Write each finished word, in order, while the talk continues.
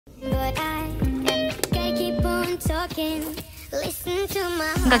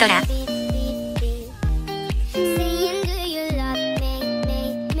거더라.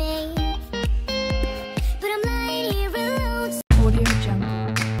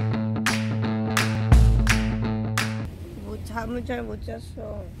 잠을 잘 못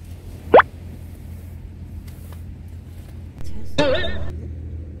잤어.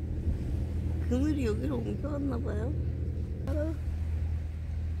 그늘이 여기로 옮겨왔나봐요.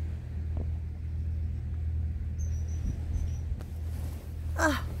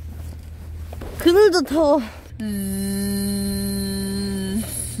 아, 그늘도 더워.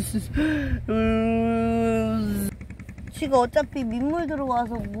 지가 어차피 민물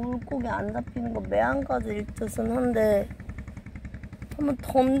들어와서 물고기 안 잡히는 거 매한가지일 듯은 한데 한번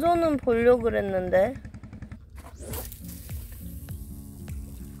던져는 보려고 그랬는데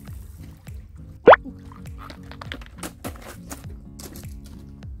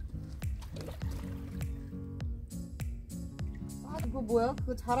아 이거 뭐야?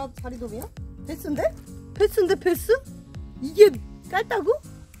 그거 자리돔이야? 베스인데? 베스인데 베스? 이게 깔다고?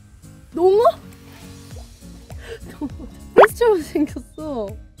 농어? 베스처럼 생겼어.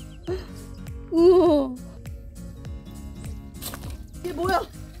 우와 이게 뭐야?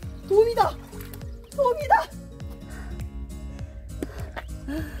 돔이다! 돔이다!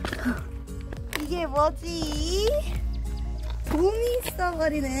 이게 뭐지? 돔이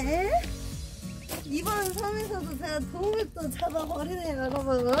있어버리네. 이번 섬에서도 제가 돔을 또 잡아버리네요,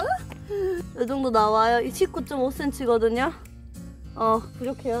 여러분. 이 정도 나와요. 29.5cm거든요.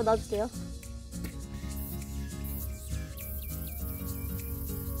 부족해요. 놔주세요.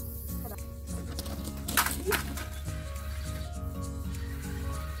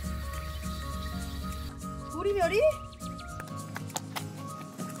 보리멸이?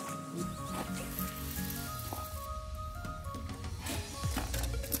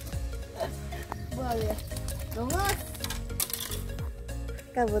 뭐야 얘? 농어?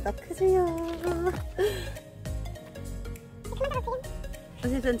 아까보다 크세요.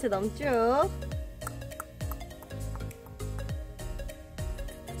 50cm 넘죠?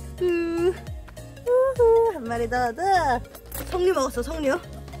 한 마리 더 얻어. 석류 먹었어. 석류.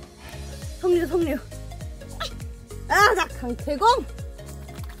 아, 나 강태공!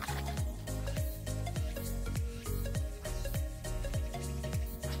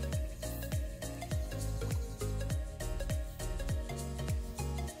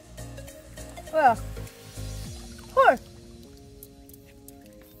 뭐야? 헐!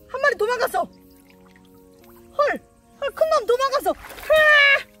 한 마리 도망갔어! 헐! 큰 놈 도망갔어!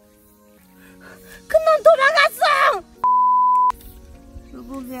 큰 놈 도망갔어!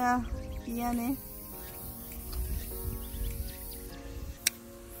 루복이야, 미안해.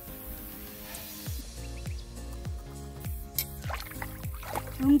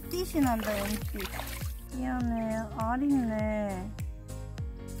 은빛이 난다, 은빛. 미안해, 알있네.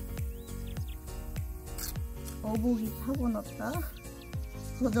 어복이 타고났다.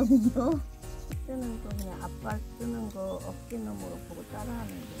 그 정도? 뜨는 거 그냥 아빠 뜨는 거 어깨너머로 보고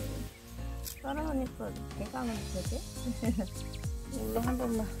따라하는데 따라하니까 대강은 되지? 물로 한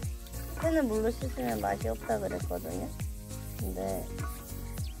번만. 새는 물로 씻으면 맛이 없다 그랬거든요. 근데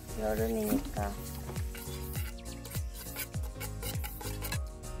여름이니까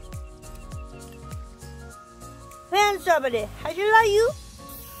회 스트로베리 하실라유?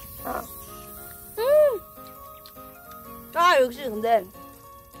 아 역시 근데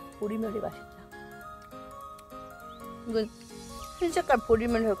보리멸이 맛있다. 이거 흰색깔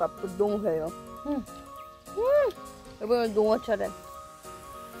보리멸회가 농어회요. 이번엔 농어 차례.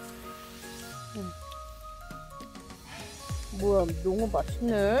 뭐야 농어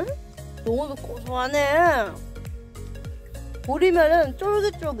맛있네. 농어도 고소하네. 보리멸은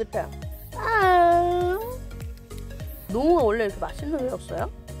쫄깃쫄깃해. 농어가 원래 이렇게 맛있는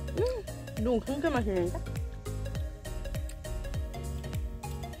회였어요? 농어 굉장히 맛있는데?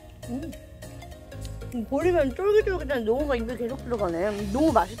 보리면 쫄깃쫄깃한 농어가 입에 계속 들어가네.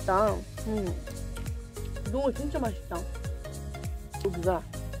 농어 맛있다. 농어 진짜 맛있다. 여기가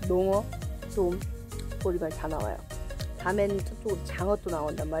농어, 돔, 보리멸 다 나와요. 밤에는 저쪽으로 장어도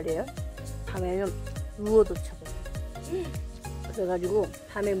나온단 말이에요. 밤에는 루어도 쳐요. 그래가지고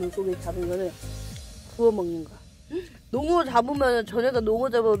밤에 물고기 잡은 거는 구워 먹는 거야. 농어 잡으면 저녁에 농어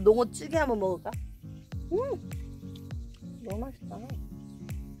잡으면 농어 찌개 한번 먹을까? 너무 맛있다.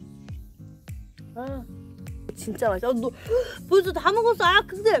 아 진짜 맛있어. 너 벌써 다 먹었어. 아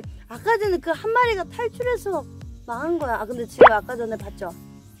근데 아까 전에 그 한 마리가 탈출해서 망한 거야. 아 근데 지금 아까 전에 봤죠?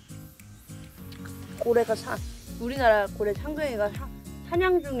 고래가 우리나라 고래 상경이가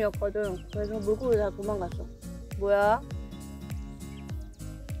사냥 중이었거든. 그래서 물고기 다 도망갔어. 뭐야?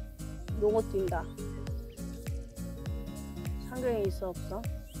 농어 뛴다. 상경이 있어 없어?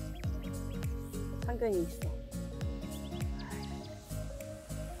 상경이 있어.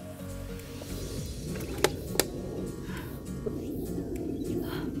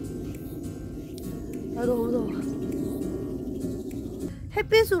 아 너무 무서워.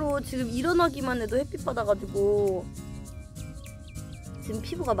 햇빛으로 지금 일어나기만 해도 햇빛 받아가지고 지금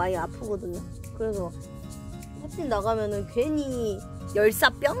피부가 많이 아프거든요. 그래서 햇빛 나가면은 괜히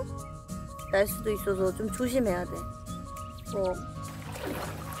열사병 날 수도 있어서 좀 조심해야 돼.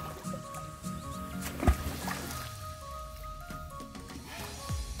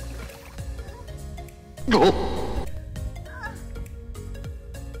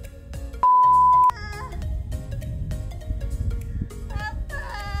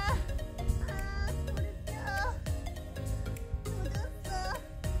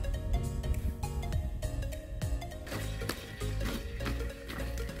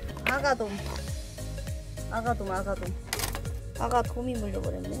 아가돔이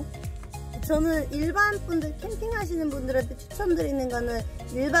물려버렸네. 저는 일반 분들, 캠핑 하시는 분들한테 추천드리는 거는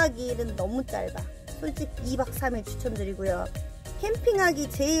 1박 2일은 너무 짧아. 솔직히 2박 3일 추천드리고요. 캠핑하기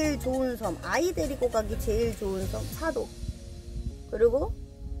제일 좋은 섬, 아이 데리고 가기 제일 좋은 섬, 사도. 그리고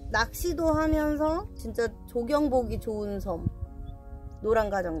낚시도 하면서 진짜 조경 보기 좋은 섬,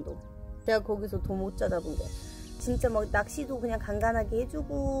 노란가정도. 제가 거기서 도 못 잡아본 게 진짜 막 낚시도 그냥 간간하게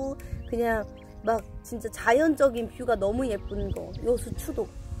해주고 그냥 막 진짜 자연적인 뷰가 너무 예쁜 거, 여수 추도.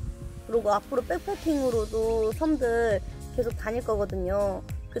 그리고 앞으로 백패킹으로도 섬들 계속 다닐 거거든요.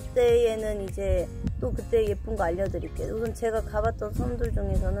 그때에는 이제 또 그때 예쁜 거 알려드릴게요. 우선 제가 가봤던 섬들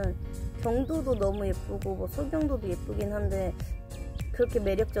중에서는 경도도 너무 예쁘고 뭐 소경도도 예쁘긴 한데 그렇게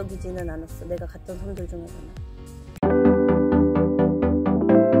매력적이지는 않았어. 내가 갔던 섬들 중에서는.